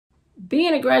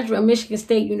Being a graduate of Michigan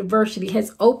State University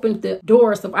has opened the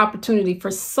doors of opportunity for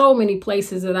so many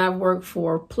places that I've worked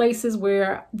for, places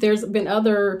where there's been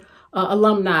other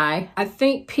alumni. I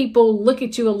think people look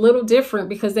at you a little different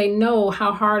because they know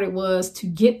how hard it was to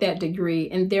get that degree,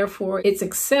 and therefore it's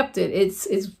accepted,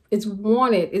 it's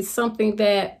wanted, it's something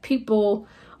that people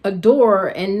adore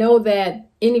and know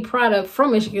that any product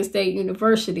from Michigan State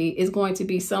University is going to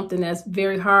be something that's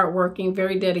very hardworking,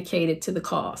 very dedicated to the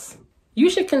cause. You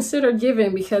should consider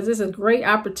giving because it's a great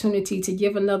opportunity to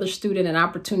give another student an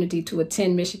opportunity to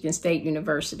attend Michigan State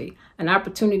University, an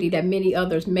opportunity that many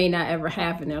others may not ever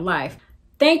have in their life.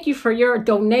 Thank you for your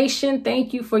donation.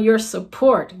 Thank you for your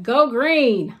support. Go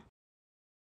Green!